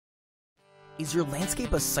Is your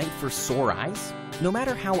landscape a sight for sore eyes? No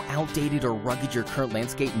matter how outdated or rugged your current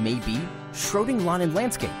landscape may be, Schroding Lawn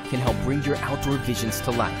Landscape can help bring your outdoor visions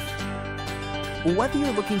to life. Whether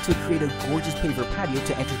you're looking to create a gorgeous paver patio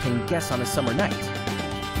to entertain guests on a summer night,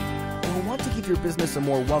 or want to give your business a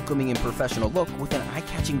more welcoming and professional look with an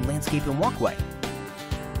eye-catching landscape and walkway,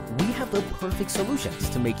 we have the perfect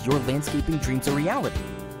solutions to make your landscaping dreams a reality.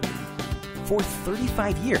 For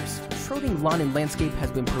 35 years, Schroding Lawn Landscape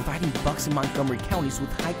has been providing Bucks and Montgomery Counties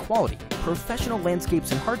with high-quality, professional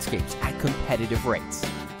landscapes and hardscapes at competitive rates.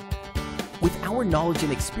 With our knowledge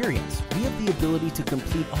and experience, we have the ability to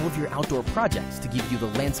complete all of your outdoor projects to give you the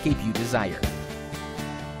landscape you desire.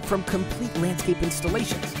 From complete landscape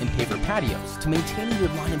installations and paver patios to maintaining your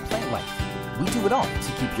lawn and plant life, we do it all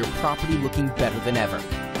to keep your property looking better than ever.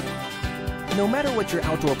 No matter what your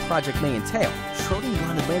outdoor project may entail, Schroding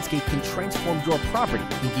Lawn Landscape can transform your property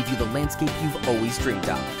and give you the landscape you've always dreamed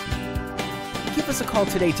of. Give us a call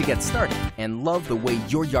today to get started and love the way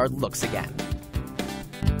your yard looks again.